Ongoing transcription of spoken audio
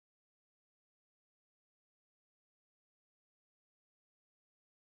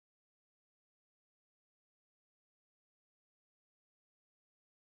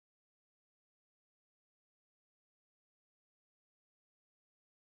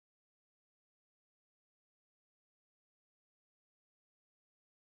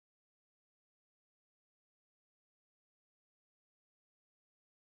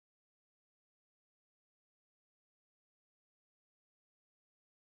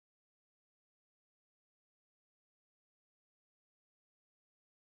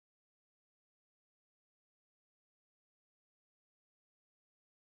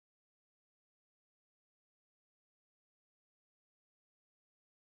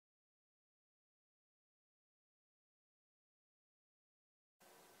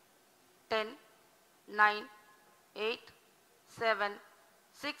10, 9, 8, 7,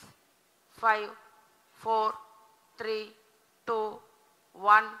 6, 5, 4, 3, 2,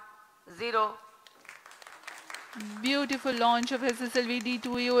 1, 0. Beautiful launch of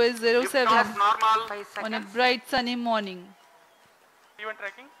SSLV-D2 EOS 07 on a bright sunny morning.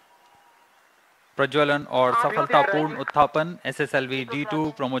 प्रज्वलन और सफलतापूर्ण उत्थापन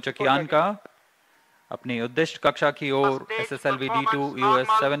SSLV-D2 प्रोमोचकयान का अपनी उद्दिष्ट कक्षा की ओर SSLV-D2 EOS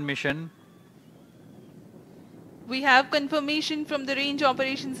 7 mission. We have confirmation from the Range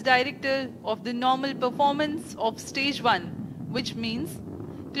Operations Director of the normal performance of Stage 1, which means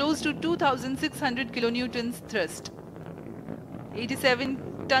close to 2,600 kilonewtons thrust.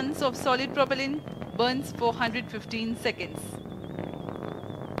 87 tons of solid propellant burns for 115 seconds.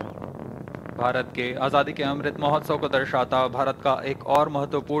 Bharat के आज़ादी के अमृत महोत्सव को दर्शाता भारत का एक और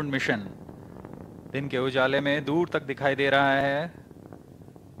महत्वपूर्ण मिशन दिन के उजाले में दूर तक दिखाई दे रहा है.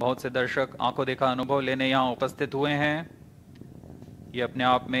 बहुत से दर्शक आंखों देखा अनुभव लेने यहाँ उपस्थित हुए हैं. ये अपने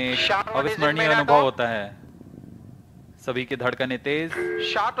आप में एक अविस्मरणीय अनुभव होता है. सभी की धड़कनें तेज.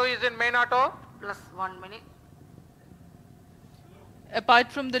 Shato is in main auto. Plus 1 minute.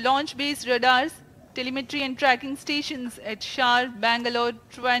 Apart from the launch-based radars, telemetry and tracking stations at Shar, Bangalore,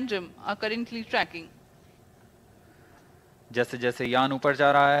 Trivandrum are currently tracking. जैसे जैसे यान ऊपर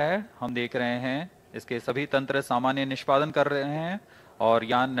जा रहा है हम देख रहे हैं इसके सभी तंत्र सामान्य निष्पादन कर रहे हैं और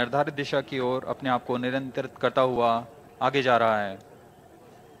यान निर्धारित दिशा की ओर अपने आप को नियंत्रित करता हुआ आगे जा रहा है.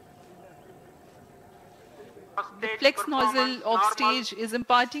 The flex nozzle of stage is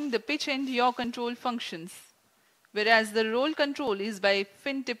imparting the pitch and yaw control functions, whereas the roll control is by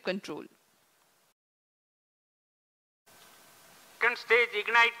fin tip control. Second stage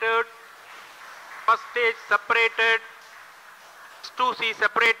ignited, first stage separated, 2C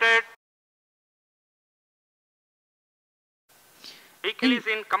separated. Vehicle is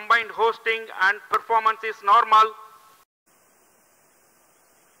in combined hosting and performance is normal.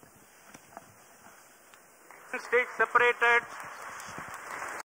 Second stage separated.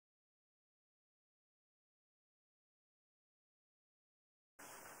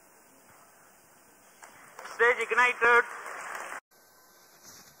 Stage ignited.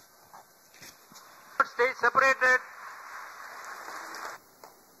 Stage separated.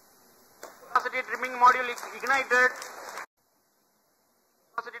 Velocity trimming module ignited.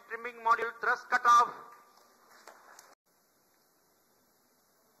 Velocity trimming module thrust cut off.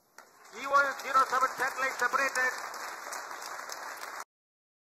 EOS-07 satellite separated.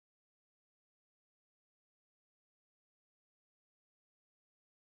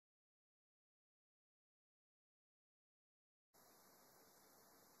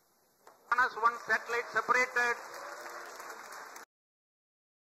 -1 satellite separated.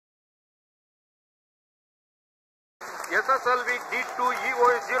 SSLV-D2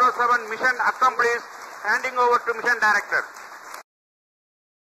 EOS-07 mission accomplished. Handing over to mission director.